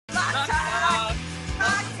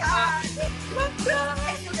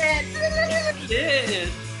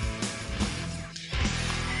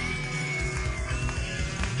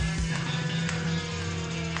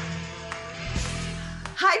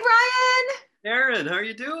Hi, Brian. Aaron, how are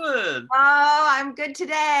you doing? Oh, I'm good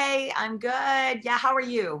today. I'm good. Yeah, how are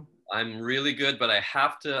you? I'm really good, but I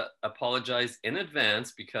have to apologize in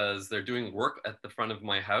advance because they're doing work at the front of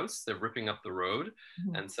my house. They're ripping up the road,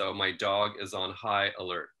 Mhm. and so my dog is on high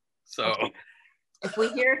alert. So Okay. If we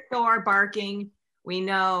hear Thor barking, we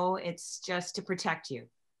know it's just to protect you.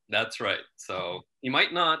 that's right. Okay. So he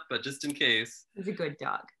might not, but just in case. He's a good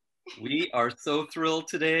dog. We are so thrilled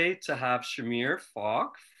today to have Shamir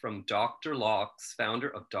Falk from Dr. Locks, founder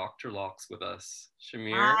of Dr. Locks, with us.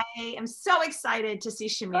 Shamir, I am so excited to see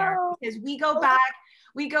Shamir Oh, because we go back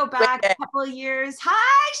way a couple of years.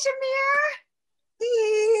 Hi,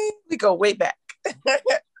 Shamir. we go way back.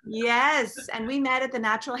 Yes, and we met at the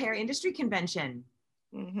Natural Hair Industry Convention.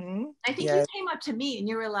 Mm-hmm. I think you Yes. came up to me and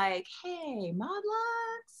you were like, "Hey,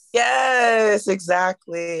 Modlux." Yes,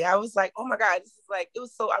 exactly. I was like, oh my God, this is like, it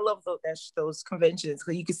was so, I love those conventions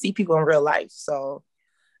because you can see people in real life. So,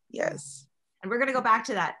 yes, And we're going to go back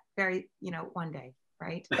to that very, one day,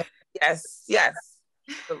 right? yes, yes.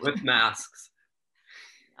 with masks.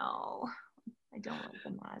 No, I don't like the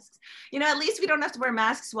masks. At least we don't have to wear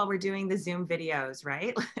masks while we're doing the Zoom videos,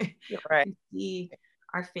 right? You're right. You see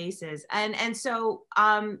our faces. And so,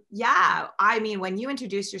 yeah, I mean, when you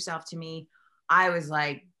introduced yourself to me, I was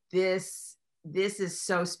like, this is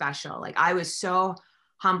so special. Like I was so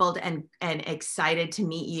humbled and excited to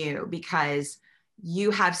meet you because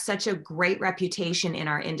you have such a great reputation in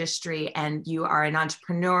our industry and you are an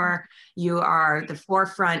entrepreneur. You are the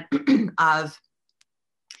forefront of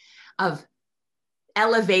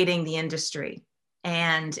elevating the industry,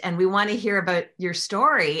 and we want to hear about your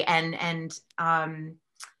story, and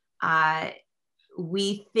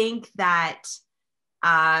we think that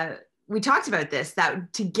we talked about this,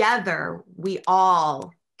 that together we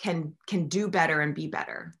all can do better and be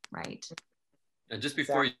better, right? And just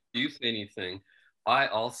before you say anything, I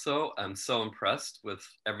also am so impressed with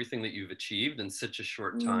everything that you've achieved in such a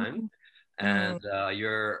short time, Mm-hmm. and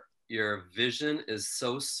your vision is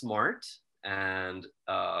so smart, and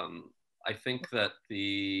I think that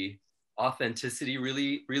the authenticity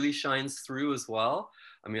really shines through as well.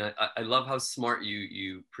 I mean, I love how smart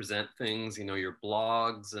you present things, your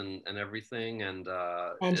blogs and everything, and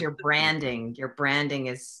And your branding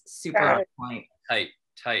is super on Got it. point.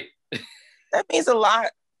 tight. That means a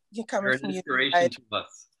lot. You coming You're an from you. inspiration to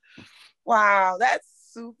us. Wow, that's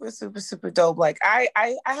super, super, super dope. Like I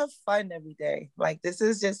have fun every day. Like this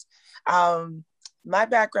is just my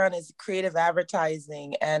background is creative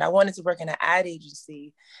advertising and I wanted to work in an ad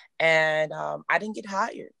agency and I didn't get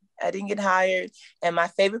hired. I didn't get hired. And my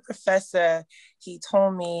favorite professor, he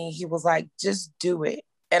told me, he was like, just do it.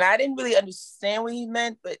 And I didn't really understand what he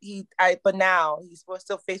meant, but now we're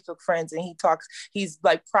still Facebook friends and he's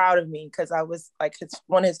like proud of me because I was like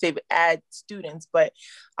one of his favorite ad students. But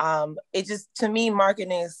it just, to me,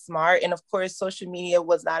 marketing is smart. And of course, social media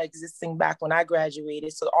was not existing back when I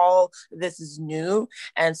graduated. So all this is new.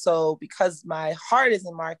 And so because my heart is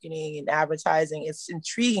in marketing and advertising, it's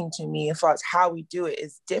intriguing to me as far as how we do it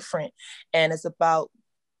is different. And it's about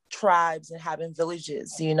tribes and having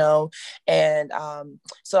villages, and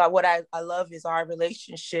so what I love is our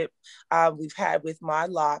relationship we've had with My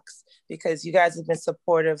Locks, because you guys have been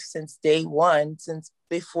supportive since day one, since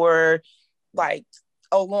before, like,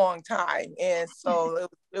 a long time. And so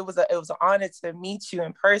it was an honor to meet you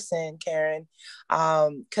in person, Karen,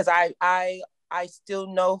 because I still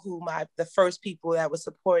know who the first people that was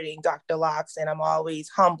supporting Dr. Locks, and I'm always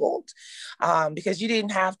humbled because you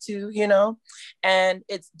didn't have to, and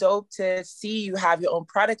it's dope to see you have your own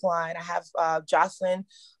product line. I have Jocelyn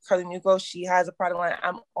Curly Mugo, she has a product line.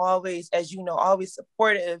 I'm always, as you know, always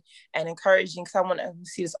supportive and encouraging because I want to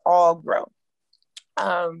see us all grow.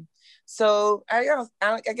 So I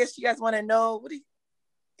guess you guys want to know, what do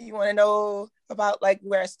you want to know about, like,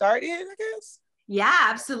 where I started, I guess? Yeah,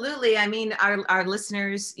 absolutely. I mean, our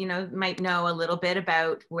listeners, might know a little bit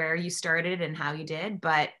about where you started and how you did,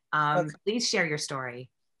 but Okay. please share your story.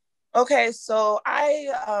 Okay, so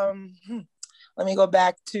let me go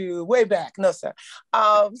back to way back. No, sir.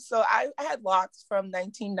 So I had locks from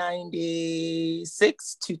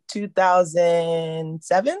 1996 to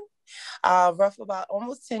 2007. Rough about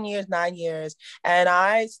almost 10 years, 9 years. And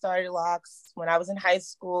I started locks when I was in high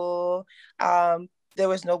school. There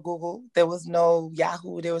was no Google, there was no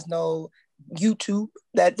Yahoo, there was no YouTube.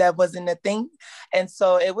 That wasn't a thing. And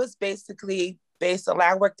so it was basically based on,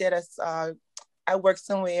 I worked at a I work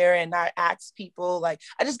somewhere and I ask people, like,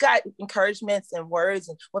 I just got encouragements and words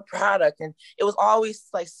and what product. And it was always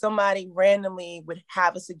like somebody randomly would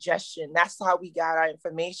have a suggestion. That's how we got our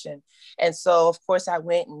information. And so, of course, I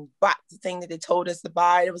went and bought the thing that they told us to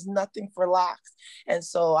buy. There was nothing for locks. And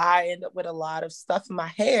so I ended up with a lot of stuff in my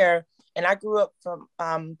hair. And I grew up from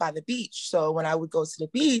by the beach. So when I would go to the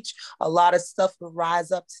beach, a lot of stuff would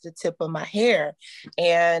rise up to the tip of my hair.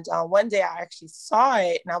 And one day I actually saw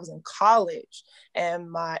it, and I was in college,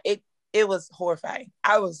 and it was horrifying.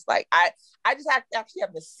 I was like, I just actually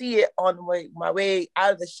have to see it on my way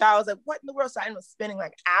out of the shower. I was like, what in the world? So I was spending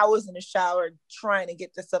like hours in the shower trying to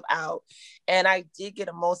get this stuff out. And I did get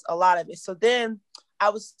a lot of it. So then I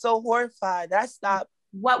was so horrified that I stopped.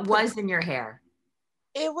 What was in your hair?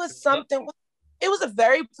 It was something, it was a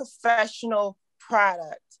very professional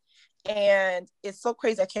product. And it's so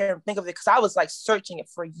crazy, I can't think of it because I was like searching it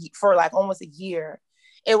for like almost a year.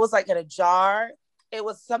 It was like in a jar. It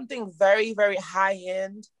was something very, very high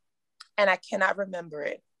end, and I cannot remember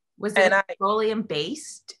it. Was it a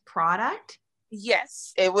petroleum-based product?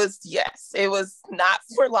 Yes, it was. Yes, it was not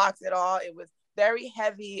for locks at all. It was very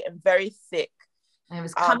heavy and very thick. And it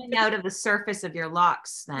was coming out of the surface of your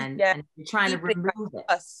locks then, yeah, and you're trying to remove it.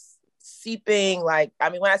 Seeping, like, I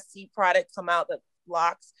mean, when I see product come out that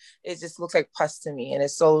locks, it just looks like pus to me, and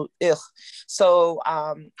it's so ugh. So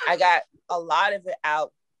I got a lot of it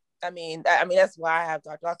out. I mean, that's why I have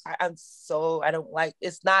dark locks. I don't like,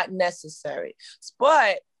 it's not necessary.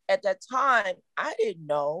 But at that time, I didn't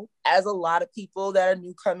know, as a lot of people that are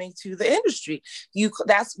new coming to the industry,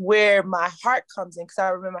 that's where my heart comes in, because I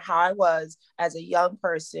remember how I was as a young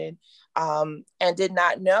person and did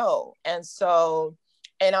not know. And so,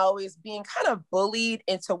 and always being kind of bullied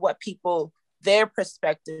into what their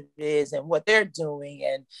perspective is and what they're doing.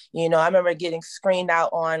 And, I remember getting screened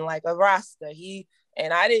out on like a Rasta.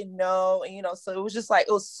 And I didn't know, so it was just like,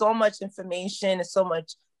 it was so much information and so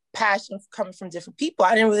much passion coming from different people.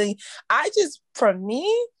 For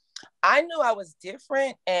me, I knew I was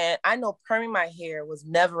different, and I know perming my hair was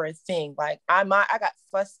never a thing. Like I got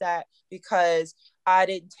fussed at because I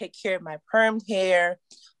didn't take care of my permed hair.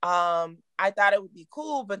 I thought it would be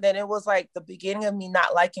cool, but then it was like the beginning of me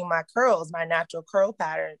not liking my curls, my natural curl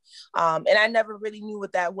pattern. And I never really knew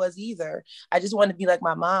what that was either. I just wanted to be like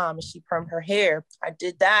my mom, and she permed her hair. I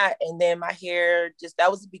did that. And then my hair that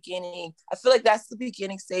was the beginning. I feel like that's the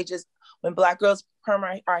beginning stages when Black girls perm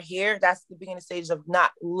our hair. That's the beginning stage of not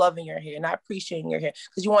loving your hair, not appreciating your hair,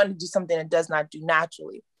 because you want to do something that does not do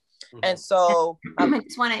naturally. And so I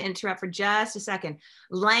just want to interrupt for just a second.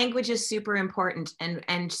 Language is super important.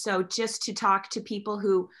 And so just to talk to people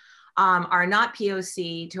who are not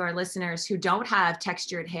POC, to our listeners who don't have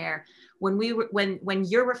textured hair, when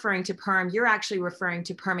you're referring to perm, you're actually referring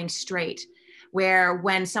to perming straight, where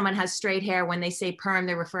when someone has straight hair, when they say perm,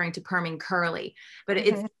 they're referring to perming curly. But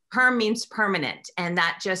it's perm means permanent, and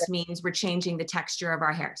that just means we're changing the texture of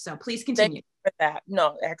our hair. So please continue. Thank you for that.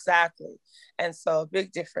 No, exactly. And so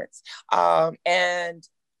big difference. And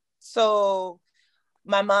so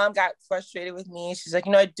my mom got frustrated with me. She's like,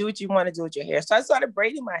 do what you want to do with your hair. So I started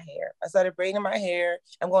braiding my hair.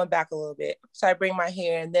 I'm going back a little bit. So I braid my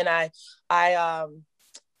hair, and then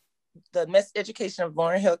the Miss Education of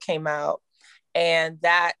Lauryn Hill came out, and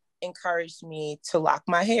that encouraged me to lock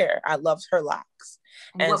my hair. I loved her locks.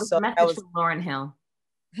 And what was the message from Lauryn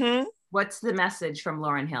Hill? What's the message from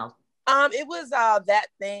Lauryn Hill? It was That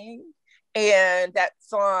Thing, and that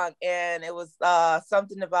song, and it was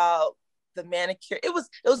something about the manicure. It was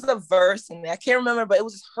a verse in there. I can't remember, but it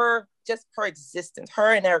was her existence,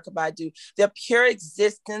 her and Erykah Badu, their pure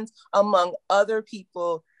existence among other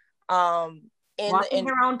people, walking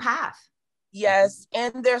their own path. Yes,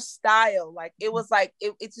 and their style. Like it was like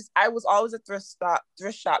it's just, I was always a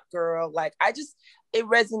thrift shop girl. Like it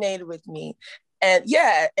resonated with me. And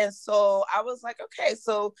and so I was like, okay,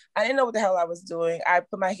 so I didn't know what the hell I was doing. I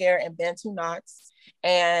put my hair in Bantu knots,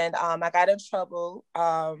 and I got in trouble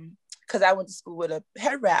because I went to school with a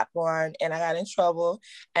head wrap on, and I got in trouble.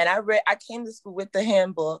 And I came to school with the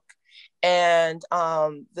handbook, and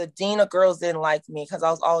the dean of girls didn't like me because I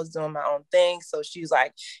was always doing my own thing. So she was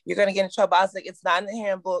like, you're gonna get in trouble. I was like, it's not in the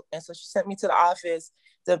handbook. And so she sent me to the office,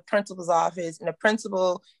 the principal's office, and the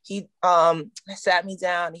principal, he sat me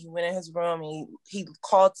down, and he went in his room, and he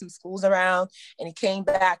called some schools around, and he came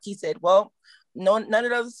back. He said, well, none of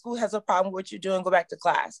the other school has a problem with what you're doing. Go back to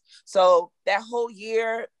class. So that whole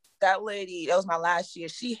year, that lady, that was my last year,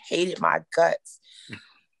 she hated my guts.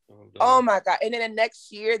 Oh my God. And then the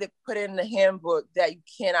next year they put in the handbook that you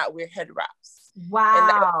cannot wear head wraps.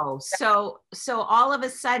 Wow. So all of a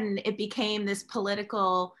sudden it became this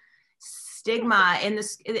political stigma in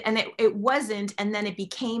this, and it wasn't, and then it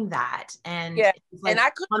became that, and Yeah, it was like and I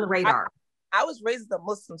could on the radar. I was raised as a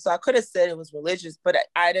Muslim, so I could have said it was religious, but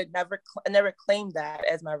I did never claimed that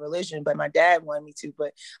as my religion. But my dad wanted me to,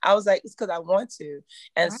 but I was like, it's because I want to,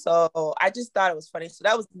 and so I just thought it was funny. So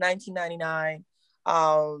that was 1999,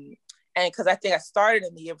 and because I think I started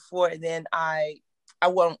in the year before, and then I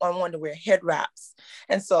wanted to wear head wraps,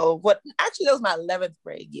 and so that was my 11th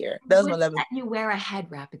grade year. That was my 11th. You wear a head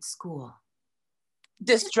wrap at school?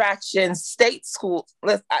 Distractions, state school.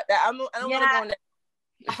 I don't want to go in there.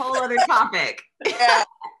 A whole other topic. Yeah,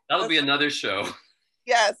 that'll be another show.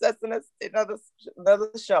 Yes, that's another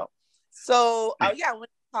show. So I went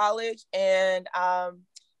to college, and I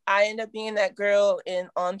ended up being that girl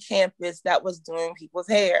on campus that was doing people's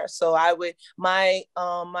hair. So my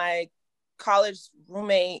college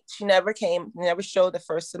roommate, she never showed the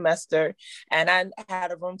first semester, and I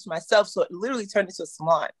had a room to myself, so it literally turned into a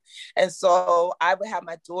salon. And so I would have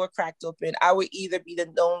my door cracked open. I would either be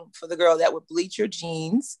known for the girl that would bleach your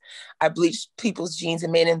jeans. I bleached people's jeans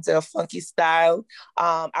and made it into a funky style.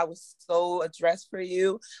 I would sew a dress for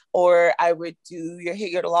you, or I would do your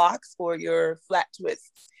hair locks or your flat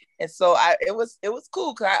twists. And so it was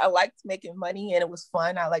cool because I liked making money, and it was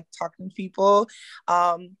fun. I liked talking to people.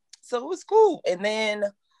 So it was cool. And then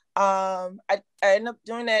I ended up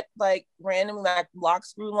doing that like randomly, like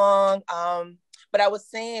locks grew long. But I was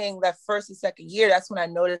saying that first and second year, that's when I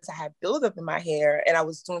noticed I had buildup in my hair and I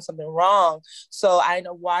was doing something wrong. So I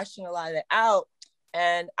ended up washing a lot of it out.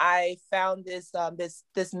 And I found this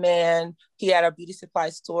man. He had a beauty supply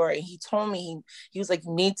store, and he told me, he was like,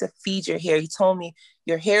 you need to feed your hair. He told me,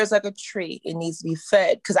 your hair is like a tree. It needs to be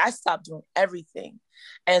fed, because I stopped doing everything.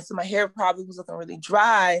 And so my hair probably was looking really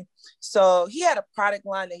dry. So he had a product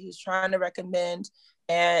line that he was trying to recommend.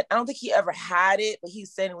 And I don't think he ever had it, but he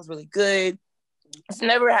said it was really good. I've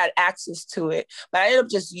never had access to it, but I ended up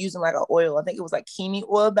just using like an oil. I think it was like Kimi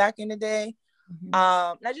oil back in the day. And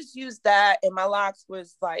I just used that, and my locks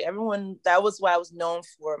was like that was what I was known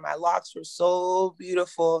for. My locks were so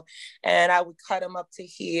beautiful, and I would cut them up to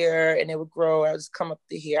here and it would grow. I would just come up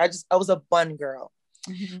to here. I was a bun girl.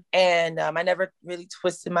 And I never really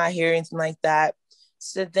twisted my hair or anything like that.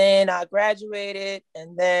 So then I graduated,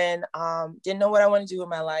 and then didn't know what I wanted to do with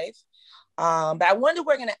my life. But I wanted to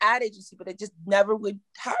work in an ad agency, but it just never would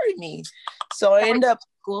hire me. So I ended up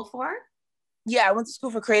school for? Yeah, I went to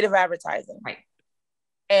school for creative advertising. Right.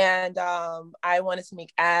 And I wanted to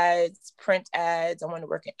make ads, print ads. I wanted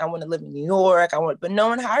to live in New York. But no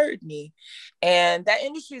one hired me. And that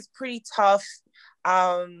industry is pretty tough.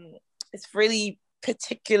 It's really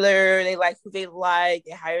particular. They like who they like.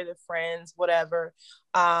 They hire their friends, whatever.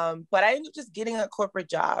 But I ended up just getting a corporate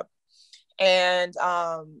job. And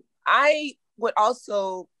I would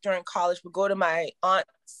also, during college, would go to my aunt's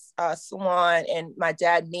salon, and my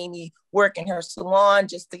dad made me work in her salon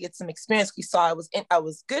just to get some experience. We saw I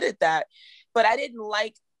was good at that, but I didn't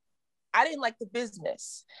like the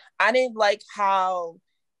business. I didn't like how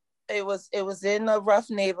it was in a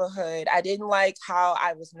rough neighborhood. I didn't like how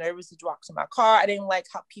I was nervous to walk to my car. I didn't like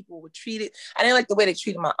how people would treat it. I didn't like the way they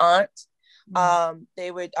treated my aunt.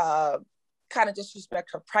 They would kind of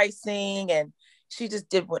disrespect her pricing, and she just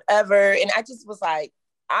did whatever. And I just was like,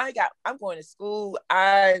 I'm going to school.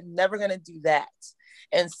 I'm never going to do that.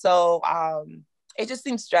 And so it just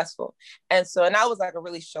seemed stressful. And I was like a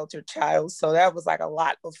really sheltered child. So that was like a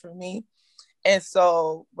lot for me. And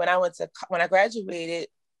so when I graduated,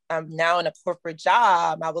 I'm now in a corporate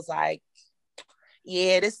job, I was like,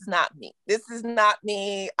 yeah, this is not me. This is not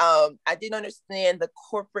me. I didn't understand the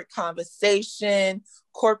corporate conversation,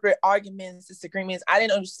 corporate arguments, disagreements. I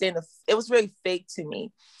didn't understand it was really fake to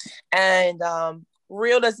me. And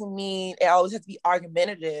real doesn't mean it always has to be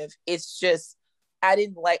argumentative. It's just, I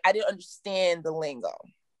didn't understand the lingo.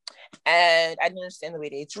 And I didn't understand the way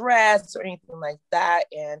they dressed or anything like that.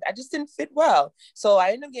 And I just didn't fit well. So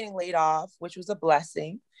I ended up getting laid off, which was a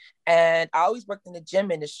blessing. And I always worked in the gym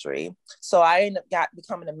industry. So I ended up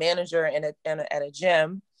becoming a manager at a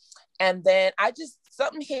gym. And then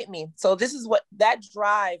something hit me. So this is that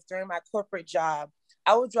drive during my corporate job,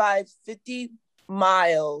 I would drive 50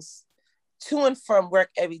 miles to and from work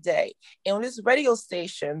every day. And on this radio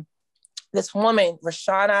station, this woman,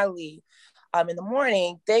 Rashawn Ali, in the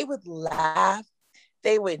morning, they would laugh.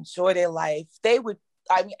 They would enjoy their life.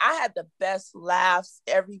 I had the best laughs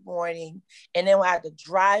every morning. And then I had to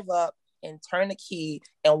drive up and turn the key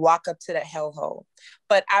and walk up to the hellhole.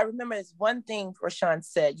 But I remember this one thing Rashawn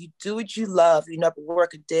said: you do what you love, you never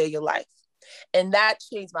work a day of your life. And that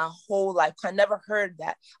changed my whole life. I never heard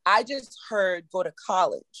that. I just heard go to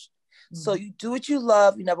college. Mm-hmm. So you do what you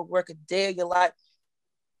love, you never work a day of your life.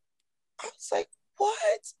 I was like,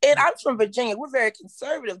 what? And I'm from Virginia. We're very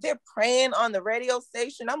conservative. They're praying on the radio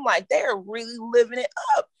station. I'm like, they're really living it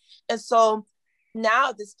up. And so now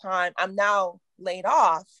at this time, I'm now laid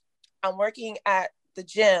off. I'm working at the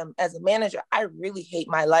gym as a manager. I really hate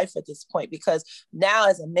my life at this point because now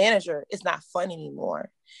as a manager, it's not fun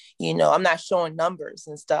anymore. You know, I'm not showing numbers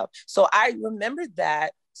and stuff. So I remembered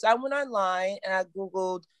that. So I went online and I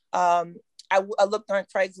Googled, I looked on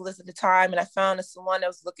Craigslist at the time and I found a salon that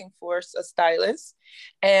was looking for a stylist.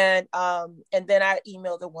 And then I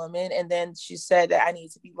emailed a woman and then she said that I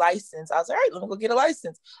needed to be licensed. I was like, all right, let me go get a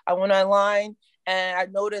license. I went online and I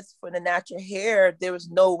noticed for the natural hair, there was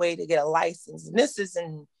no way to get a license. And this is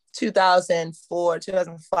in 2004,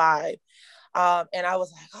 2005. And I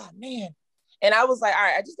was like, oh man. And I was like, all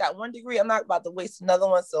right, I just got 1 degree. I'm not about to waste another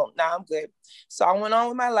one. So now I'm good. So I went on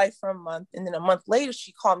with my life for a month. And then a month later,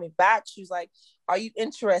 she called me back. She was like, are you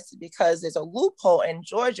interested? Because there's a loophole in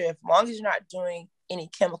Georgia. As long as you're not doing any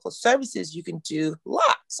chemical services, you can do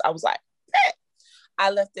locks. I was like, eh.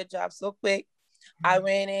 I left that job so quick. I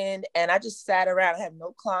went in and I just sat around. I had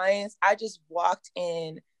no clients. I just walked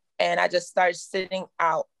in and I just started sitting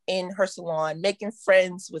out in her salon, making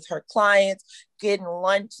friends with her clients, getting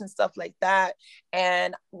lunch and stuff like that.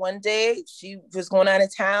 And one day she was going out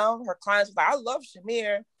of town. Her clients were like, I love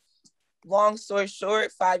Shamir. Long story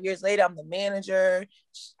short, 5 years later, I'm the manager.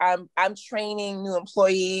 I'm training new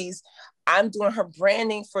employees. I'm doing her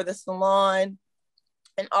branding for the salon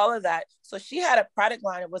and all of that. So she had a product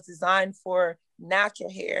line that was designed for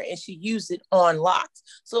natural hair and she used it on locks.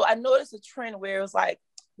 So I noticed a trend where it was like,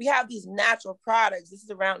 we have these natural products. This is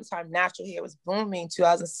around the time natural hair was booming,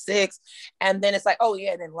 2006. And then it's like, oh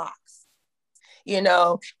yeah, and then locks, you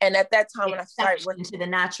know? And at that time when I started working into the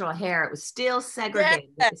natural hair, it was still segregated.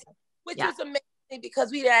 Yes, which was amazing because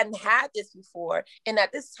we hadn't had this before. And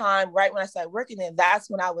at this time, right when I started working there, that's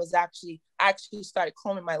when I was actually started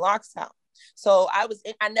combing my locks out. So I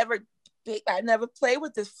never played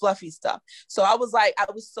with this fluffy stuff. So I was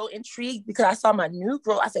so intrigued because I saw my new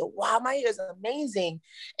growth. I said, wow, my hair is amazing.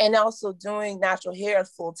 And also doing natural hair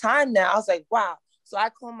full time now, I was like, wow. So I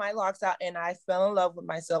combed my locks out and I fell in love with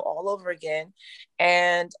myself all over again.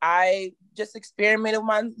 And I just experimented with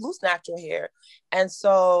my loose natural hair. And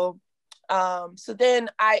so, then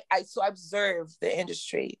I observed the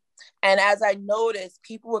industry. And as I noticed,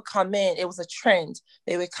 people would come in, it was a trend.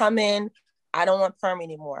 They would come in, I don't want perm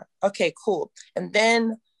anymore. Okay, cool. And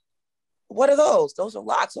then what are those? Those are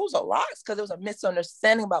locks. Those are locks because there was a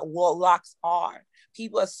misunderstanding about what locks are.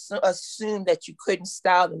 People assume that you couldn't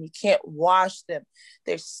style them. You can't wash them.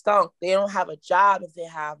 They're stunk. They don't have a job if they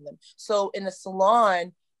have them. So in the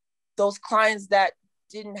salon, those clients that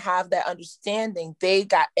didn't have that understanding, they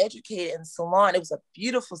got educated in the salon. It was a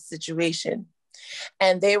beautiful situation.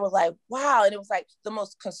 And they were like, wow. And it was like the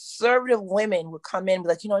most conservative women would come in and be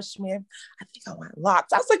like, you know what, Shamir, I think I want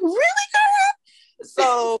locks. I was like, really, girl?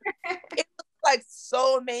 So it was like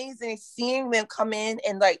so amazing seeing them come in.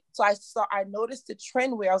 And like, so I noticed the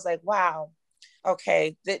trend where I was like, wow,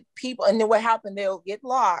 okay, that people, and then what happened, they'll get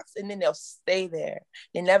locks and then they'll stay there.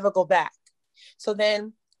 They never go back. So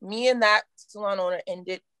then me and that salon owner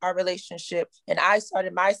ended our relationship and I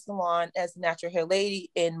started my salon as a natural hair lady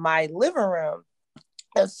in my living room.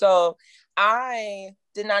 And so I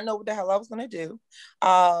did not know what the hell I was going to do.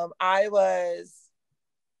 I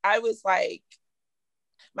was like,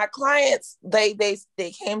 my clients, they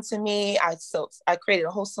came to me. I created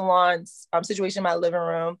a whole salon situation in my living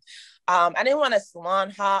room. I didn't want a salon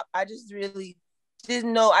hop. I just really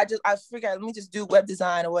didn't know. I figured, let me just do web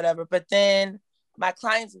design or whatever. But then my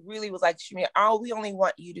clients really was like, Shamir, we only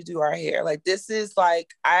want you to do our hair. Like, this is like,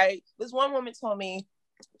 this one woman told me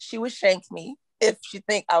she would shank me if she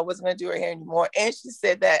think I wasn't going to do her hair anymore. And she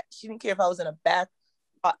said that she didn't care if I was in a back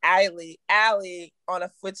alley on a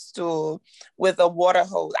footstool with a water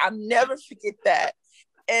hose. I'll never forget that.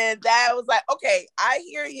 And that was like, okay, I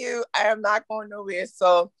hear you. I am not going nowhere.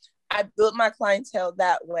 So I built my clientele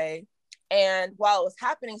that way. And while it was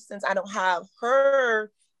happening, since I don't have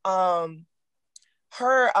her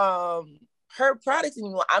products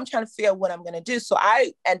anymore, I'm trying to figure out what I'm going to do. So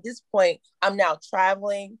at this point, I'm now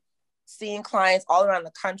traveling, seeing clients all around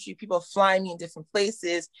the country, people flying me in different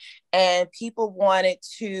places, and people wanted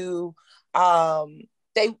to, I'm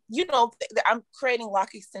creating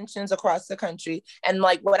lock extensions across the country. And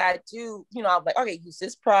like what I do, I'm like, okay, use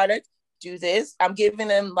this product, do this. I'm giving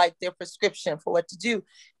them like their prescription for what to do.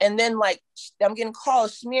 And then like, I'm getting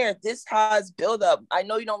calls, Shamir, this has buildup. I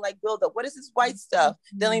know you don't like buildup. What is this white stuff?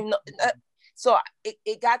 They don't even know. So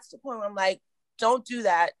it got to the point where I'm like, don't do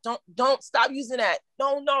that. Don't stop using that.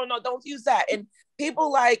 No, don't use that. And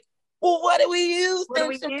people like, well, what do we use?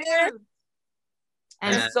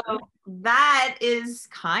 And And so that is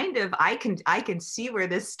kind of, I can see where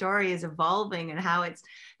this story is evolving and how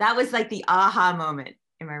that was like the aha moment.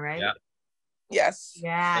 Am I right? Yeah. Yes.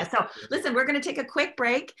 Yeah. So listen, we're going to take a quick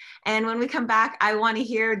break. And when we come back, I want to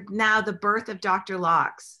hear now the birth of Dr.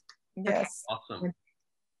 Locks. Yes. awesome.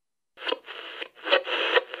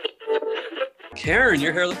 Karen,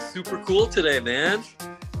 your hair looks super cool today, man.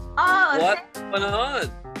 Oh, What's going on?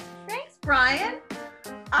 thanks, Brian.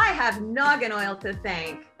 I have noggin oil to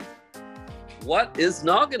thank. What is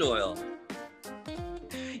noggin oil?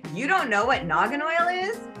 You don't know what noggin oil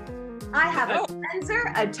is? I have No. a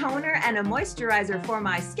cleanser, a toner, and a moisturizer for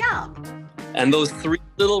my scalp. And those 3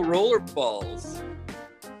 little roller balls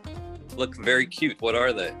look very cute. What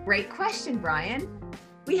are they? Great question, Brian.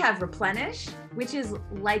 We have Replenish, which is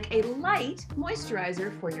like a light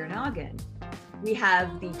moisturizer for your noggin. We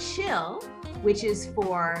have the Chill, which is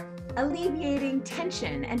for alleviating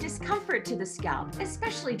tension and discomfort to the scalp,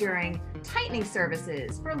 especially during tightening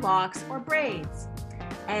services for locks or braids.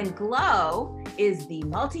 And Glow is the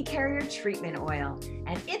multi-carrier treatment oil,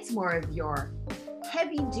 and it's more of your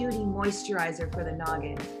heavy-duty moisturizer for the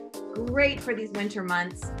noggin. Great for these winter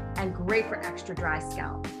months and great for extra dry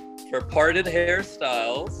scalp. For parted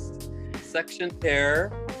hairstyles, sectioned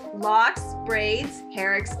hair, Locks, braids,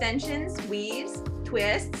 hair extensions, weaves,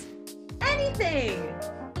 twists, anything.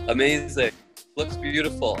 amazing. Looks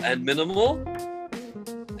beautiful and minimal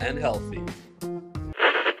and healthy.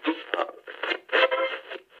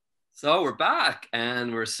 So we're back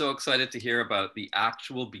and we're so excited to hear about the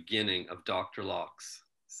actual beginning of Dr. Locks.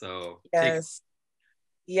 So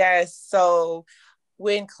Yes. So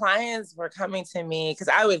when clients were coming to me, because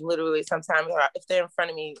I would literally sometimes, if they're in front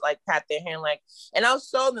of me, like pat their hand, like, and I'll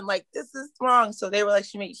show them like, this is wrong. So they were like,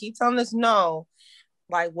 Shamik, keep telling us no.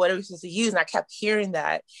 Like, what are we supposed to use? And I kept hearing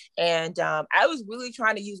that. And I was really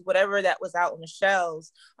trying to use whatever that was out on the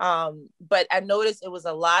shelves. But I noticed it was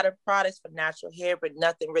a lot of products for natural hair, but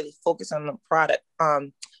nothing really focused on the product,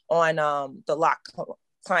 on the lock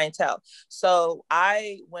clientele. So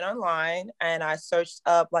I went online and I searched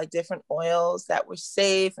up like different oils that were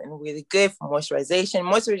safe and really good for moisturization.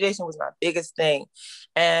 Moisturization was my biggest thing.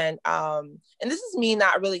 And this is me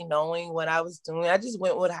not really knowing what I was doing. I just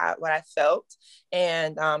went with what I felt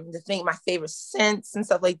and my favorite scents and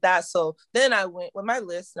stuff like that. So then I went with my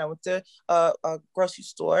list and I went to a grocery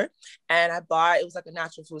store and it was like a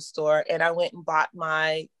natural food store, and I went and bought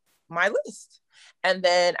my list. And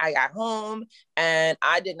then I got home and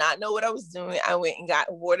I did not know what I was doing. I went and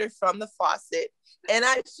got water from the faucet and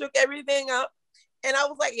I shook everything up and I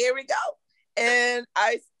was like, here we go. And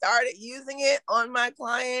I started using it on my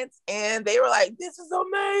clients and they were like, this is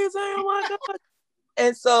amazing. Oh my God.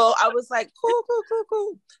 And so I was like,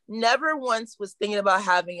 cool. Never once was thinking about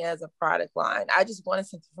having it as a product line. I just wanted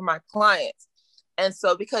something for my clients. And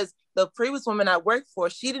so because the previous woman I worked for,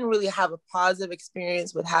 she didn't really have a positive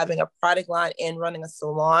experience with having a product line and running a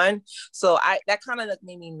salon. So that kind of like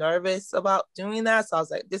made me nervous about doing that. So I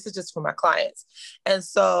was like, this is just for my clients. And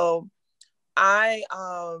so what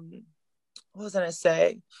was I gonna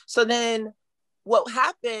say? So then what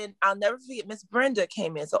happened, I'll never forget, Miss Brenda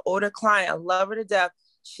came in. It's an older client. I love her to death.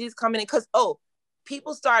 She's coming in because,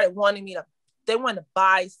 people started wanting they want to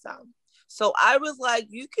buy some. So I was like,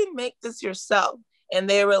 you can make this yourself. And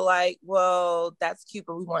they were like, well, that's cute,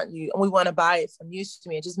 but we want to buy it from you to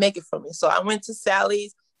me and just make it for me. So I went to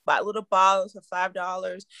Sally's, bought little bottles for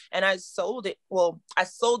 $5 and I sold it. Well, I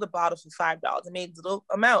sold the bottles for $5 and made little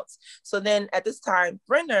amounts. So then at this time,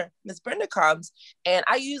 Miss Brenda comes and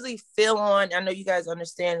I usually fill on, I know you guys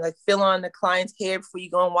understand, like fill on the client's hair before you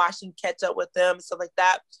go and wash and catch up with them and stuff like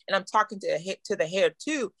that. And I'm talking to the hair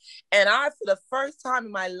too. And I, for the first time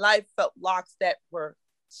in my life, felt locks that were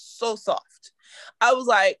so soft. I was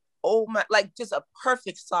like, oh my, like just a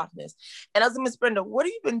perfect softness. And I was like, Miss Brenda, what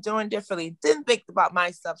have you been doing differently? Didn't think about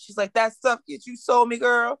my stuff. She's like, that stuff that you sold me,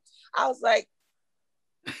 girl. I was like,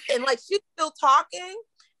 and like she's still talking.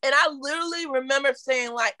 And I literally remember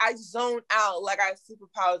saying, like, I zoned out, like I had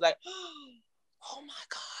superpowers, like, oh my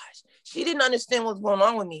gosh. She didn't understand what's going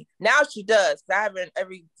on with me. Now she does. I have her in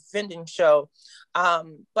every vending show.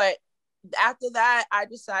 But after that, I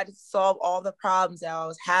decided to solve all the problems that I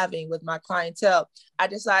was having with my clientele. I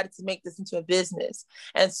decided to make this into a business.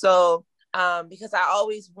 And so, because I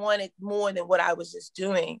always wanted more than what I was just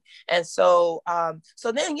doing. And so,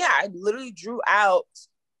 then, I literally drew out,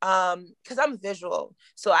 because I'm visual.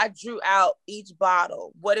 So I drew out each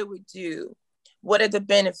bottle, what it would do, what are the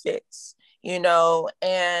benefits, and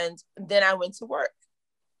then I went to work.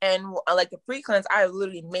 And like the pre-cleanse, I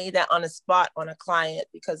literally made that on the spot on a client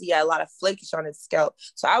because he had a lot of flakish on his scalp.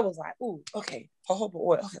 So I was like, ooh, okay, jojoba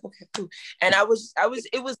oil. Okay, cool. And it was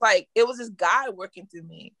this guy working through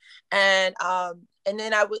me. And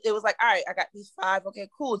then it was like, all right, I got these 5. Okay,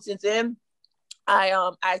 cool. Since then,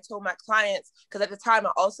 I told my clients, because at the time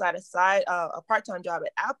I also had a part-time job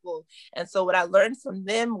at Apple. And so what I learned from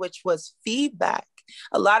them, which was feedback.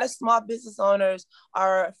 A lot of small business owners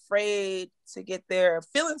are afraid to get their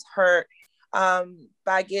feelings hurt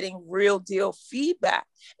by getting real deal feedback.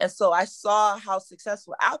 And so I saw how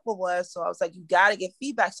successful Apple was. So I was like, you got to get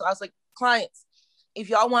feedback. So I was like, clients, if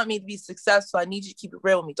y'all want me to be successful, I need you to keep it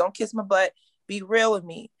real with me. Don't kiss my butt. Be real with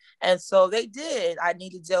me. And so they did. I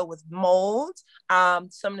need to deal with mold.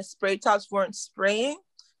 Some of the spray tops weren't spraying.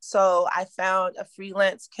 So I found a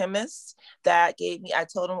freelance chemist that I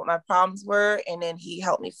told him what my problems were, and then he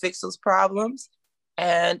helped me fix those problems.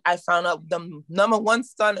 And I found out the number one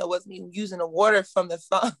stunner was me using the water from the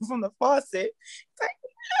faucet. It's like,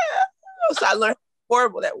 yeah. So I learned how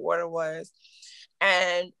horrible that water was.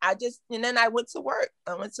 And then I went to work.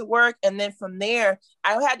 And then from there,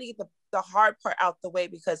 I had to get the hard part out the way,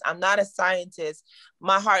 because I'm not a scientist.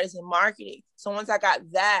 My heart is in marketing. So once I got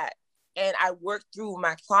that, and I worked through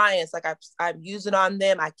my clients, like I'm using on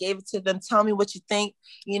them, I gave it to them. Tell me what you think.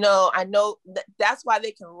 I know that's why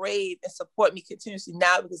they can rave and support me continuously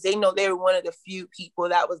now, because they know they were one of the few people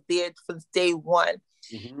that was there from day one.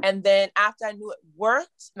 Mm-hmm. And then after I knew it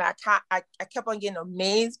worked, and I kept on getting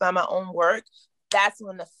amazed by my own work, that's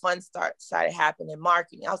when the fun started happening in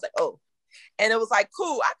marketing. I was like, oh, and it was like,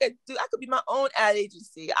 cool, I could be my own ad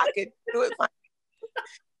agency. I could do it.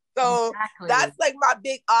 So exactly. That's like my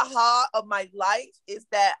big aha of my life, is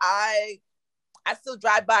that I still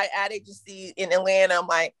drive by ad agency in Atlanta. I'm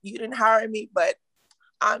like, you didn't hire me, but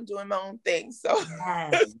I'm doing my own thing. So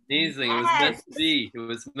yes. Amazing. Yes. It was meant to be. It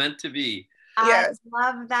was meant to be. Yes.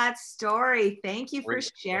 I love that story. Thank you for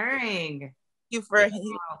sharing. Thank you for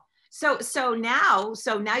So now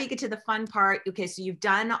you get to the fun part. Okay, so you've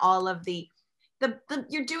done all of the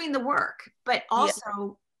you're doing the work, but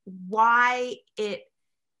also why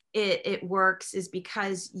it works is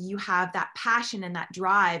because you have that passion and that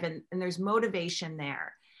drive, and there's motivation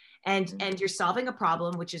there, and you're solving a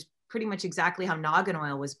problem, which is pretty much exactly how Noggin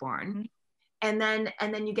Oil was born. And then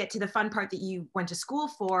you get to the fun part that you went to school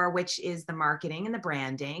for, which is the marketing and the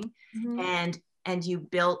branding, and you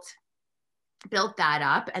built that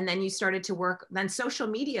up, and then you started to work. Then social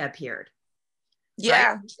media appeared.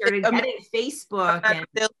 Yeah, right? You started getting Facebook. I'm not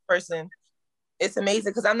a salesperson. It's amazing,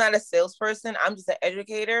 because I'm not a salesperson. I'm just an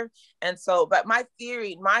educator. And so, but my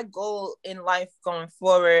goal in life going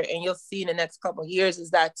forward, and you'll see in the next couple of years, is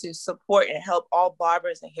that to support and help all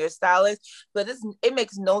barbers and hairstylists. But it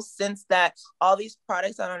makes no sense that all these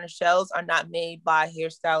products that are on the shelves are not made by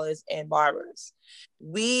hairstylists and barbers.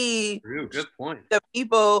 Good point. The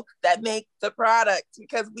people that make the product,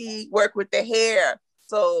 because we work with the hair.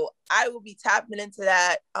 So I will be tapping into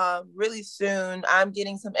that really soon. I'm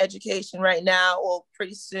getting some education right now, or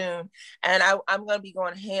pretty soon. And I'm going to be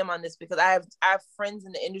going ham on this, because I have friends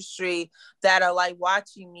in the industry that are like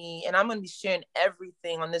watching me, and I'm going to be sharing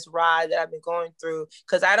everything on this ride that I've been going through.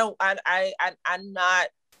 Because I'm not,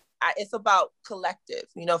 it's about collective,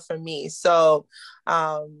 for me. So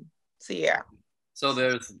yeah. So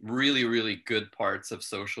there's really, really good parts of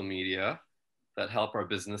social media that help our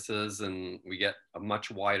businesses, and we get a much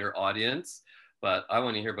wider audience. But I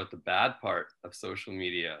want to hear about the bad part of social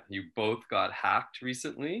media. You both got hacked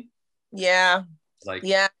recently. Yeah.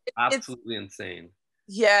 Absolutely insane.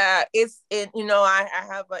 Yeah, I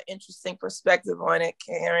have an interesting perspective on it,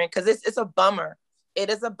 Karen, because it's a bummer. It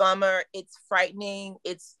is a bummer. It's frightening.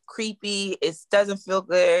 It's creepy. It doesn't feel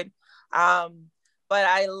good. But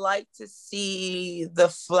I like to see the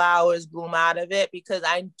flowers bloom out of it, because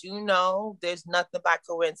I do know there's nothing by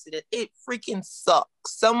coincidence. It freaking sucks.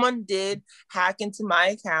 Someone did hack into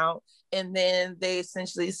my account, and then they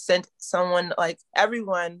essentially sent someone, like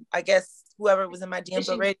everyone, I guess, whoever was in my DMs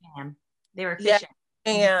already. They were phishing.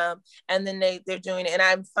 Yeah, and then they're doing it. And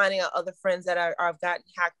I'm finding out other friends that I've gotten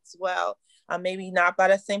hacked as well. Maybe not by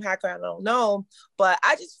the same hacker, I don't know. But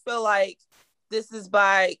I just feel like this is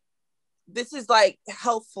like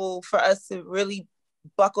helpful for us to really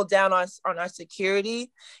buckle down on our security,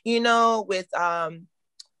 with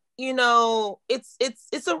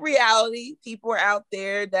it's a reality. People are out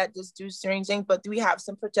there that just do strange things, but do we have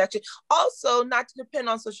some protection? Also, not to depend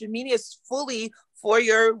on social media fully for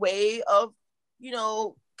your way of,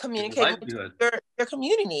 communicating with your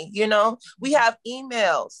community. We have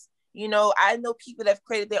emails. I know people that have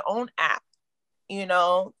created their own app, and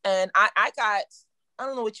I got I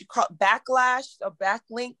don't know what you call it, backlash or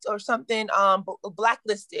backlinked or something,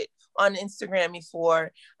 blacklisted on Instagram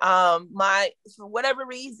before. For whatever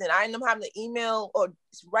reason, I ended up having to email or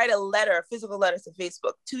write a physical letter to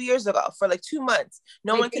Facebook 2 years ago for like 2 months.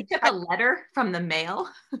 No one could took a letter from the mail.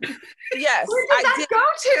 Yes, where did that go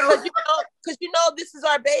to? Because this is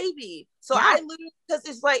our baby. So yeah. I literally, because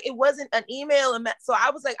it's like it wasn't an email, and so I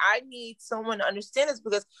was like, I need someone to understand this,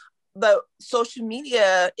 because the social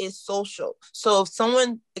media is social. So if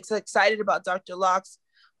someone is excited about Dr. Locks,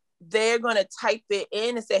 they're going to type it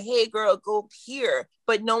in and say, hey girl, go here.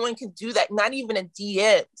 But no one can do that, not even in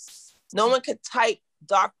DMs. No one could type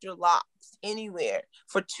Dr. Locks anywhere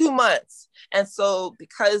for 2 months. And so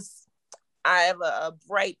because I have a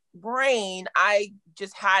bright brain, I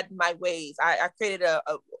just had my ways. I created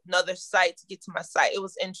another site to get to my site. It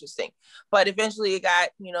was interesting, but eventually it got,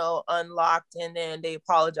 unlocked, and then they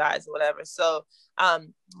apologized or whatever. So I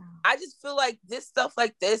just feel like this stuff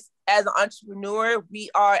like this, as an entrepreneur, we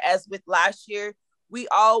are, as with last year, we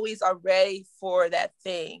always are ready for that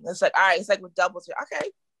thing. It's like, all right, it's like with doubles. Okay,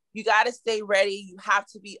 you got to stay ready. You have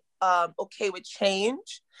to be okay with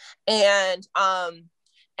change. And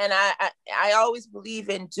I always believe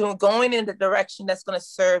in going in the direction that's going to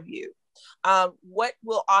serve you. What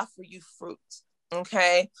will offer you fruit?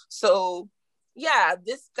 Okay. So yeah,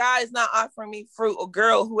 this guy is not offering me fruit, or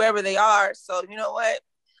girl, whoever they are. So you know what?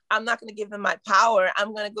 I'm not going to give them my power.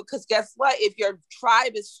 I'm going to go, because guess what? If your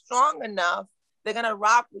tribe is strong enough, they're going to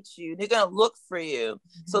rock with you. They're going to look for you.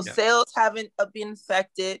 So sales haven't been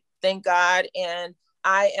affected, thank God. And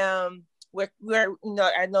I am, we're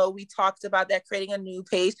I know we talked about that, creating a new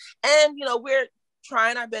page, and we're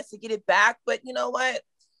trying our best to get it back, but you know what,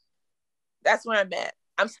 that's where I'm at.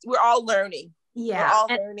 We're all learning. We're all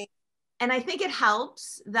learning. And I think it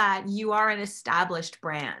helps that you are an established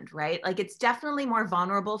brand, right? Like, it's definitely more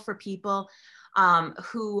vulnerable for people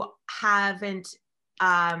who haven't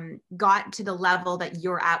gotten to the level that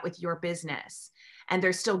you're at with your business, and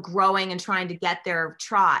they're still growing and trying to get their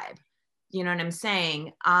tribe. You know what I'm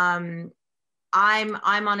saying? I'm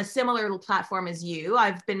on a similar platform as you.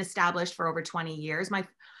 I've been established for over 20 years. My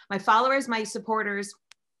followers, my supporters,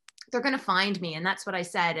 they're going to find me. And that's what I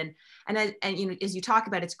said. And as you talk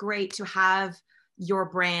about, it's great to have your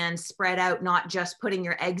brand spread out, not just putting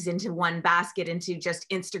your eggs into one basket, into just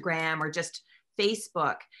Instagram or just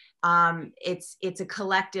Facebook. It's a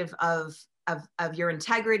collective of your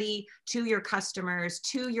integrity to your customers,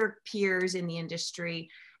 to your peers in the industry.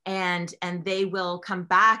 And they will come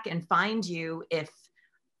back and find you if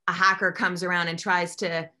a hacker comes around and tries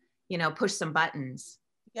to, push some buttons.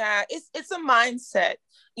 Yeah, it's a mindset.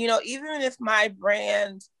 Even if my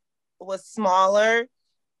brand was smaller,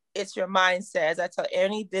 it's your mindset. As I tell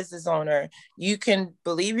any business owner, you can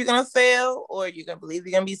believe you're going to fail, or you can believe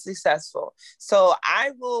you're going to be successful. So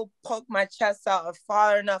I will poke my chest out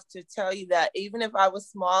far enough to tell you that even if I was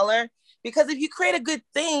smaller, because if you create a good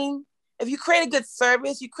thing, if you create a good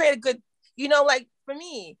service, you create a good, like for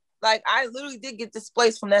me, like I literally did get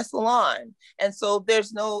displaced from that salon. And so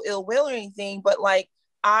there's no ill will or anything, but like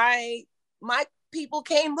my people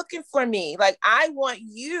came looking for me. Like, I want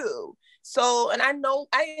you. So, and I know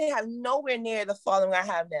I have nowhere near the following I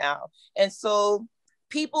have now. And so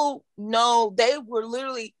people know, they were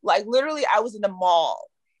literally I was in the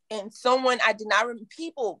mall, and someone I did not remember,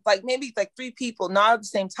 people, like maybe like 3 people, not at the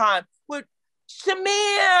same time, would,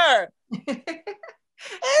 Shamir, hey, such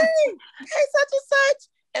and such.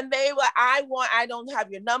 And they were, I don't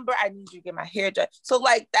have your number. I need you to get my hair done. So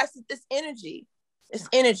like, that's this energy. It's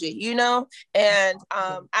energy, and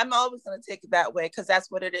I'm always going to take it that way, because that's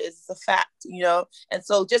what it is. It's a fact, and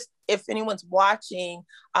so just if anyone's watching,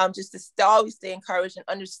 just to always stay encouraged and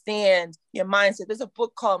understand your mindset. There's a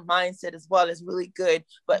book called Mindset as well. It's really good,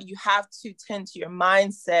 but you have to tend to your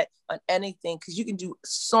mindset on anything, because you can do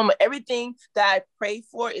so much. Everything that I pray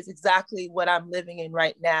for is exactly what I'm living in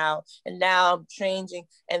right now. And now I'm changing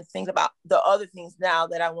and think about the other things now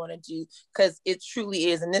that I want to do, because it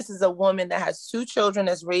truly is. And this is a woman that has 2 children,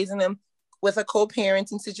 that's raising them with a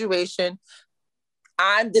co-parenting situation.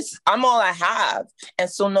 I'm all I have. And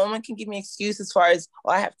so no one can give me an excuse as far as,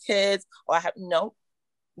 I have kids, or no,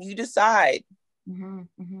 you decide. Mm-hmm,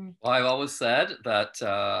 mm-hmm. Well, I've always said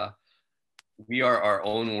that we are our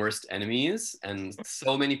own worst enemies. And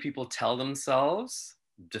so many people tell themselves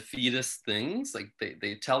defeatist things. Like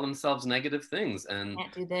they tell themselves negative things. And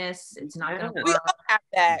can't do this. It's not going to work. We all have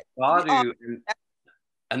that.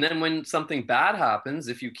 And then when something bad happens,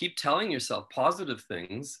 if you keep telling yourself positive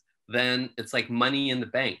things, then it's like money in the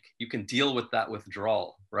bank. You can deal with that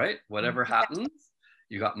withdrawal, right? Whatever happens,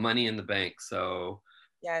 you got money in the bank. So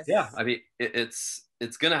Yes. Yeah, I mean, it's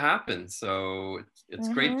gonna happen. So it's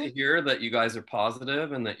great to hear that you guys are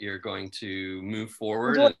positive and that you're going to move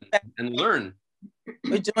forward and learn.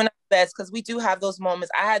 We're doing our best because we do have those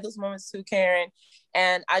moments. I had those moments too, Karen,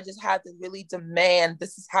 and I just had to really demand,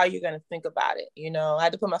 this is how you're gonna think about it. You know, I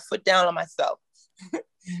had to put my foot down on myself.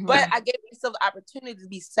 But I gave myself the opportunity to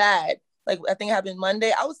be sad. Like, I think it happened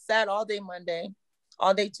Monday. I was sad all day Monday,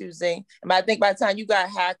 all day Tuesday. And I think by the time you got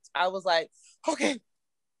hacked, I was like, okay.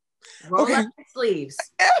 Roll up the sleeves.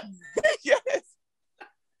 Yes.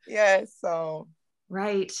 Yes. So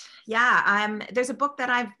right. Yeah. There's a book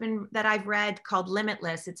that I've read called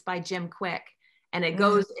Limitless. It's by Jim Quick. And it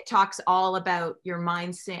talks all about your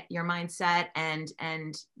mindset and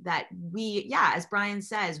that as Brian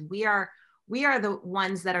says, we are the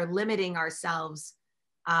ones that are limiting ourselves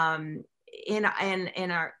in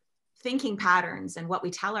our thinking patterns and what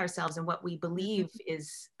we tell ourselves and what we believe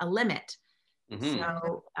is a limit.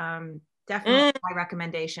 So definitely my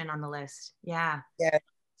recommendation on the list. Yeah.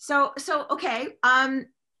 So okay.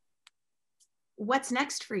 What's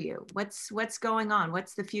next for you? What's going on?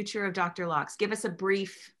 What's the future of Dr. Locks? Give us a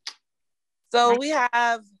brief. So we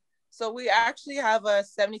actually have a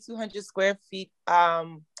 7,200 square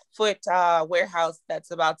foot warehouse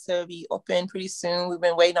that's about to be open pretty soon. We've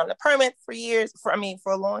been waiting on the permit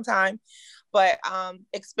for a long time, but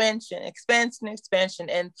expansion.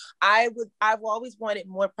 And I've always wanted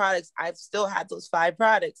more products. I've still had those 5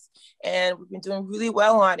 products and we've been doing really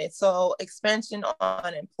well on it. So expansion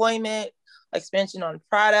on employment, expansion on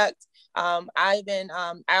product. I've been,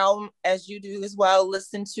 as you do as well,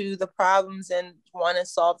 listen to the problems and want to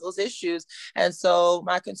solve those issues. And so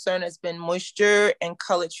my concern has been moisture and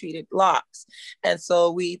color treated locks. And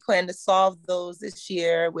so we plan to solve those this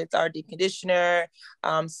year with our deep conditioner,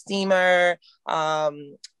 steamer, color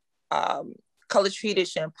treated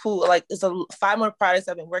shampoo. Like, there's 5 more products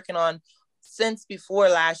I've been working on since before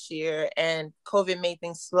last year, and COVID made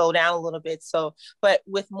things slow down a little bit. So, but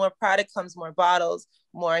with more product comes more bottles,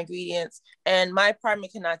 more ingredients, and my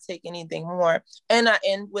apartment cannot take anything more. And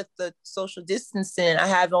with the social distancing,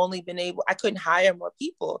 I couldn't hire more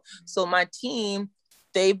people. So my team,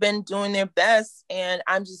 they've been doing their best, and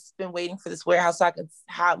I'm just been waiting for this warehouse so I can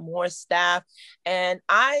have more staff. And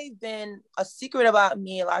a secret about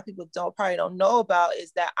me, a lot of people probably don't know about,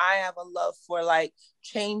 is that I have a love for like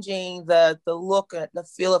changing the look and the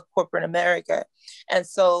feel of corporate America. And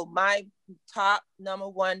so my top number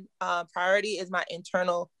one priority is my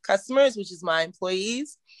internal customers, which is my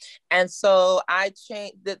employees. And so I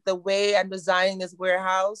changed the way I'm designing this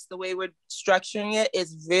warehouse, the way we're structuring it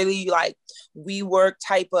is really like WeWork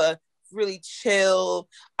type of really chill,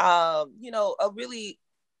 a really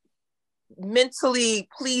mentally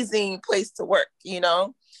pleasing place to work,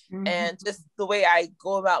 and just the way I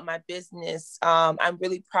go about my business. I'm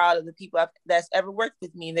really proud of the people that's ever worked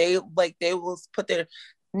with me. They will put their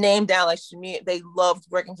name down like Shamir. They loved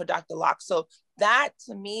working for Dr. Locke. So that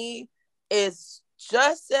to me is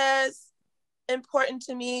just as important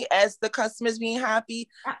to me as the customers being happy,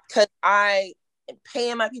 because I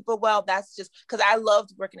paying my people well. That's just because I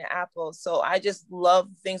loved working at Apple. So I just love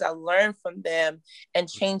things I learned from them and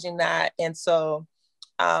changing that. And so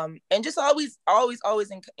and just always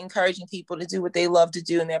encouraging people to do what they love to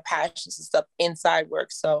do and their passions and stuff inside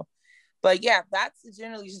work. So, but yeah, that's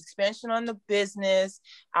generally just expansion on the business,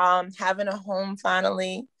 having a home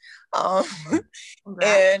finally.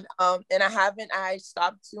 And I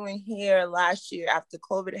stopped doing hair last year after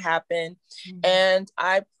COVID happened. And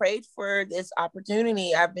I prayed for this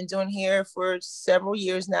opportunity. I've been doing hair for several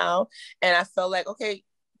years now. And I felt like, okay,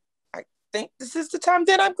 I think this is the time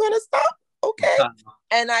that I'm going to stop. Okay.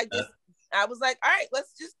 And I was like, all right,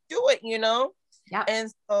 let's just do it, Yeah.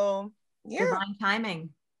 And so, yeah. Divine timing.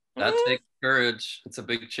 That takes courage. It's a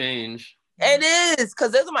big change. It is,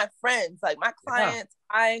 because those are my friends, like my clients.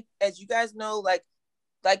 As you guys know, like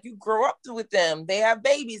you grow up with them. They have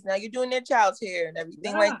babies now. You're doing their child's hair and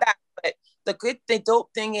everything like that. But the dope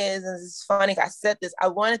thing is, and it's funny, I said this, I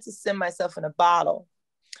wanted to send myself in a bottle.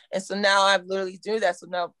 And so now I've literally do that. So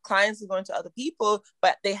now clients are going to other people,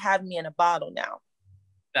 but they have me in a bottle now.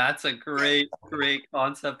 That's a great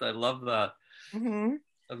concept. I love that.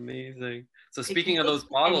 Amazing. So speaking of those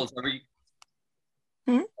bottles, are we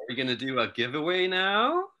going to do a giveaway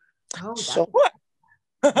now? Oh, sure.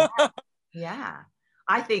 Yeah.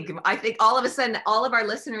 I think all of a sudden, all of our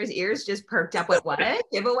listeners' ears just perked up with what?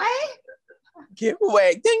 Giveaway?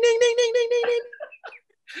 Giveaway. Ding, ding, ding, ding, ding,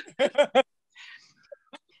 ding, ding.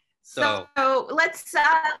 So let's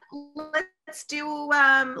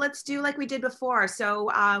let's do like we did before. So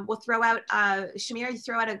we'll throw out Shamir, you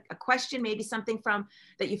throw out a question, maybe something from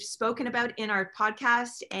that you've spoken about in our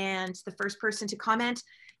podcast, and the first person to comment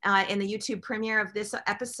in the YouTube premiere of this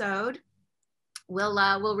episode,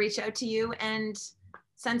 we'll reach out to you and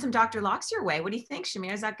send some Dr. Locks your way. What do you think,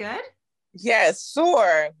 Shamir? Is that good? Yes,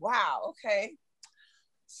 sure. Wow. Okay.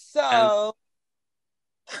 So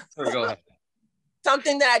sorry, go ahead.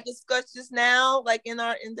 Something that I discussed just now, like in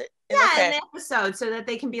the in the episode, so that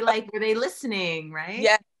they can be like, were they listening, right?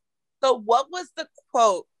 Yeah. So what was the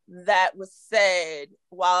quote that was said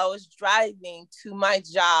while I was driving to my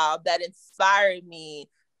job that inspired me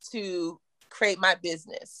to create my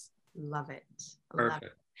business? Love it. Perfect. Love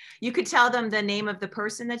it. You could tell them the name of the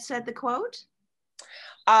person that said the quote?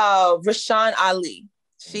 Rashaan Ali.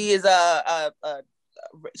 She is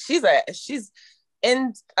she's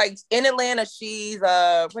in Atlanta. She's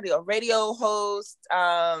a radio host,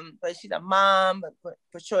 but she's a mom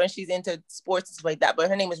for sure, and she's into sports and stuff like that. But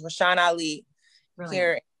her name is Rashaan Ali. Brilliant.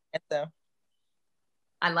 Here at the.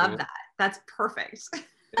 I love that. That's perfect.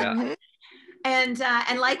 Yeah. And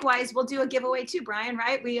likewise, we'll do a giveaway too, Brian,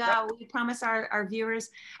 right? We promise our viewers,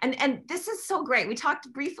 and this is so great. We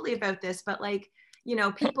talked briefly about this, but like, you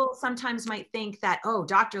know, people sometimes might think that, oh,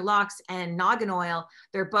 Dr. Locks and Noggin Oil,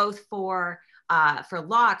 they're both for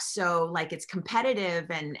locks, so like it's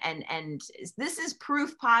competitive, and this is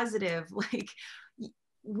proof positive. Like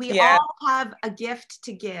we all have a gift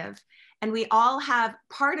to give, and we all have,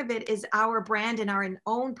 part of it is our brand and our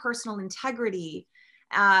own personal integrity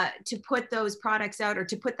to put those products out, or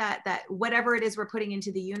to put that whatever it is we're putting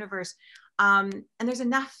into the universe, and there's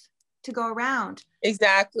enough to go around.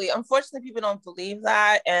 Exactly. Unfortunately, people don't believe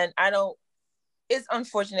that, and it's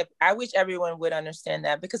unfortunate. I wish everyone would understand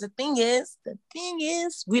that, because the thing is,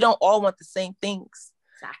 we don't all want the same things.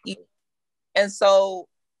 Exactly. And so,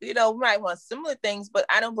 you know, we might want similar things, but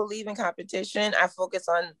I don't believe in competition. I focus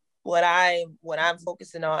on what I'm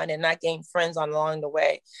focusing on, and not gain friends along the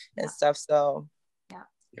way and stuff. So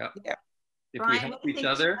yeah. If Brian, we help each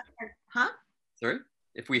other, sorry?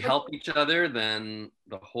 If we help each other, then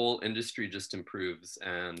the whole industry just improves.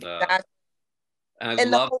 And I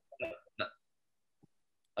love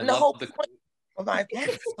the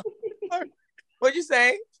What'd you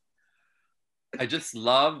say? I just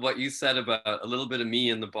love what you said about a little bit of me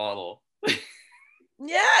in the bottle.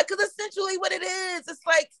 Yeah, because essentially what it is, it's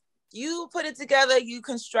like you put it together, you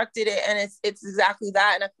constructed it, and it's exactly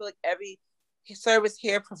that. And I feel like every service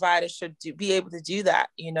hair provider should be able to do that,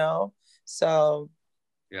 you know? So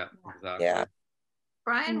yeah, exactly. Yeah.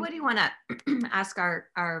 Brian, what do you want to ask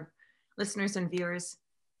our listeners and viewers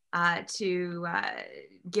to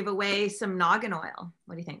give away some Noggin Oil?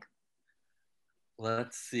 What do you think?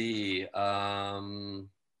 Let's see. How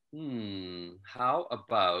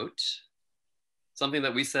about something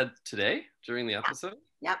that we said today during the episode?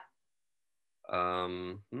 Yep.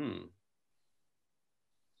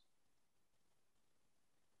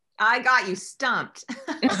 I got you stumped.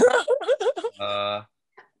 I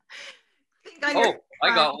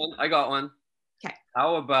got one. Okay.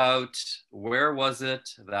 How about, where was it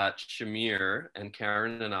that Shamir and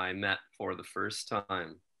Karen and I met for the first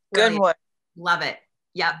time? Good one. Love it.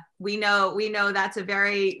 Yep. We know that's a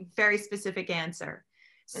very, very specific answer.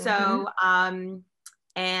 So,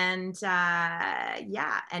 and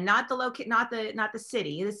not the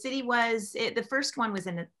city. The city was, the first one was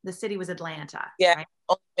the city was Atlanta. Yeah. Right?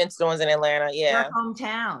 The ones in Atlanta. Yeah. Your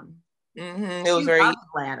hometown. It was very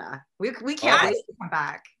Atlanta. We can't wait to come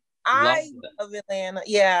back. I love Atlanta.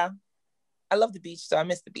 Yeah. I love the beach, so I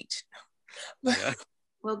miss the beach. Yeah.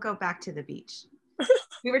 We'll go back to the beach.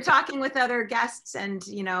 We were talking with other guests, and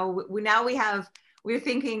you know, we're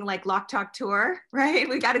thinking like Lock Talk tour, right?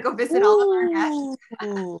 We got to go visit all of our guests.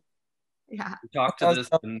 Yeah. We talked to this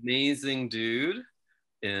amazing dude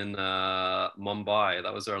in Mumbai.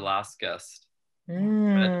 That was our last guest.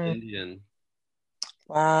 Red Indian.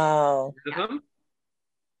 Wow.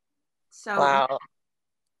 So wow.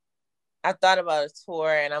 I thought about a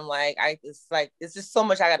tour, and I'm like, it's just so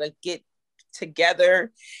much I gotta get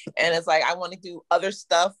together, and it's like I want to do other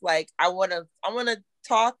stuff. Like I want to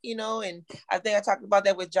talk, you know, and I think I talked about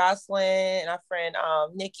that with Jocelyn and our friend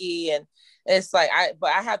Nikki, and it's like I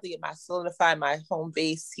have to solidify my home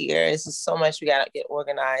base here. It's just so much we gotta get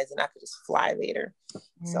organized, and I could just fly later.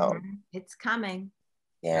 So it's coming.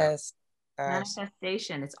 Yes.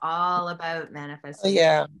 Manifestation. It's all about manifestation.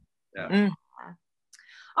 Yeah.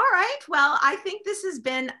 All right. Well, I think this has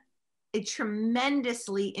been a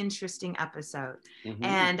tremendously interesting episode.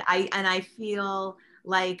 And I feel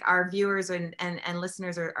like our viewers and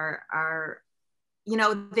listeners are, you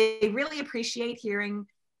know, they really appreciate hearing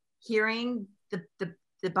hearing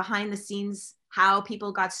the behind the scenes, how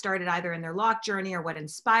people got started either in their lock journey or what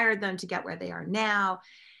inspired them to get where they are now.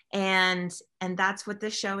 And that's what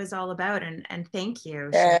this show is all about. And thank you.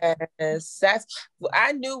 Yes,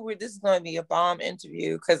 I knew this is going to be a bomb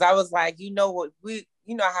interview, because I was like, you know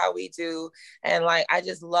how we do, and like I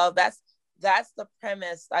just love that's the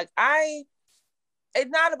premise. Like it's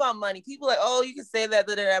not about money. People are like, oh, you can say that,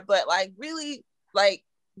 but like really, like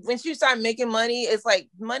when you start making money, it's like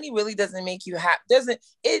money really doesn't make you happy.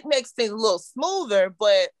 It makes things a little smoother,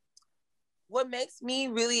 but what makes me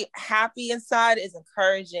really happy inside is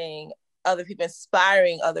encouraging other people,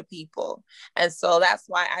 inspiring other people. And so that's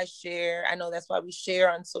why I know that's why we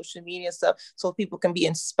share on social media and stuff, so people can be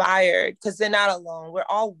inspired, because they're not alone. We're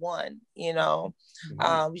all one, you know.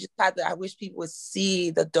 We just I wish people would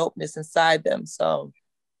see the dopeness inside them. So.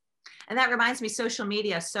 And that reminds me, social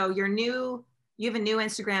media. So you have a new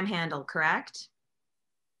Instagram handle, correct?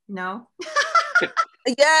 No?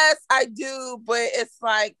 Yes, I do, but it's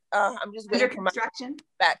like I'm just waiting for my construction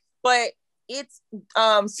back. But it's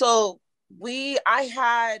so I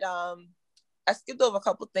skipped over a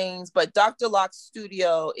couple things, but Dr. Locke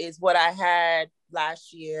Studio is what I had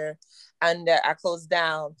last year, and I closed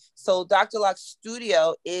down. So Dr. Locke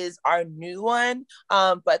Studio is our new one,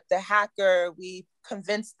 but the hacker, we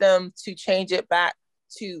convinced them to change it back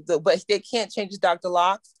to but they can't change it Dr.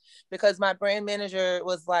 Locke's, because my brand manager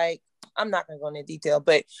was like, I'm not going to go into detail,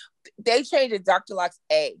 but they changed it Dr. Locke's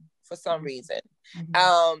A for some reason.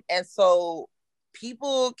 And so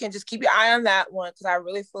people can just keep your eye on that one, because I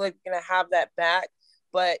really feel like we're going to have that back.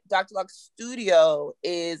 But Dr. Locke Studio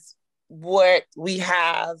is what we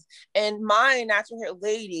have. And my Natural Hair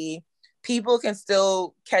Lady, people can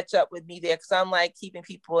still catch up with me there, because I'm like keeping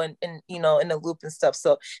people in the loop and stuff.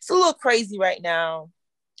 So it's a little crazy right now.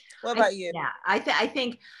 What about you? Yeah, I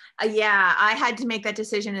think, I had to make that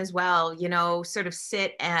decision as well, sort of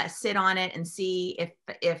sit on it and see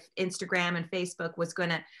if Instagram and Facebook was going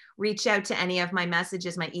to reach out to any of my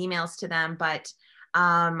messages, my emails to them. But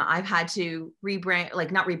I've had to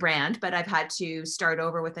not rebrand, but I've had to start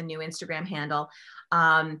over with a new Instagram handle.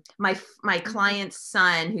 My client's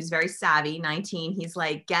son, who's very savvy, 19, he's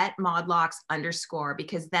like, get Modlocks _,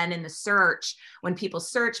 because then in the search, when people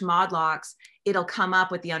search Modlocks, it'll come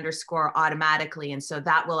up with the _ automatically. And so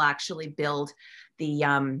that will actually build the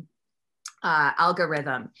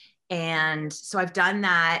algorithm. And so I've done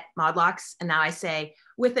that, Modlocks, and now I say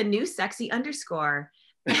with a new sexy _.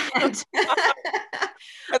 And,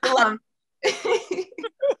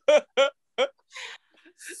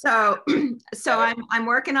 so I'm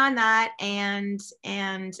working on that, and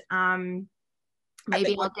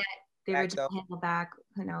maybe I'll get the original handle back.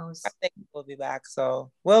 Who knows? I think we'll be back,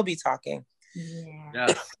 so we'll be talking. Yeah.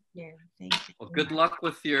 Yes. Yeah. Thank you. Well, good luck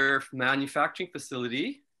with your manufacturing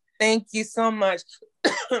facility. Thank you so much.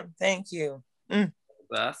 Thank you.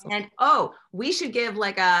 Best. And we should give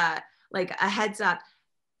like a heads up.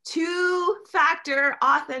 2-factor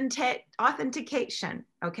authentication.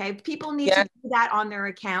 Okay, people need to do that on their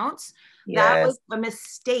accounts. That was a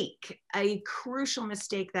mistake, a crucial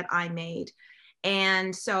mistake that I made.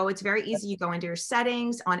 And so it's very easy. You go into your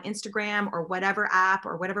settings on Instagram or whatever app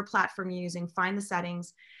or whatever platform you're using, find the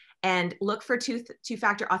settings and look for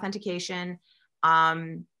two-factor authentication,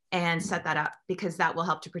 and set that up, because that will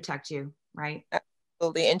help to protect you, right?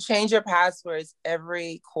 Absolutely. And change your passwords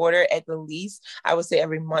every quarter at the least. I would say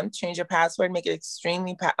every month, change your password, make it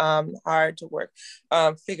extremely hard to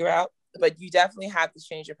figure out. But you definitely have to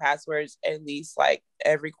change your passwords at least like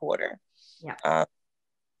every quarter. Yeah.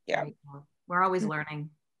 Yeah. We're always learning.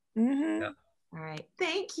 Mm-hmm. Yeah. All right.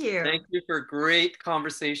 Thank you. Thank you for a great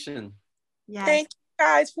conversation. Yes. Thank you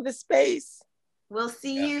guys for the space. We'll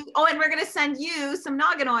see you. Oh, and we're going to send you some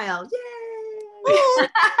noggin oil. Yay.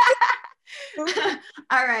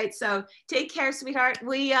 All right. So take care, sweetheart.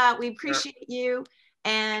 We appreciate you,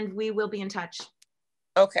 and we will be in touch.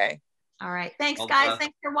 Okay. All right. Thanks, guys.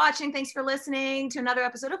 Thanks for watching. Thanks for listening to another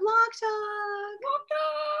episode of Lock Talk.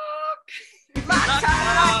 Lock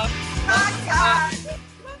Talk. Lock Talk.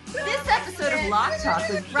 This episode of Lock Talk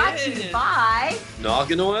was brought to you by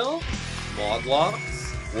Noggin Oil,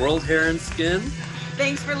 Modlocks, World Hair and Skin.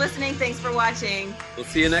 Thanks for listening. Thanks for watching. We'll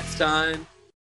see you next time.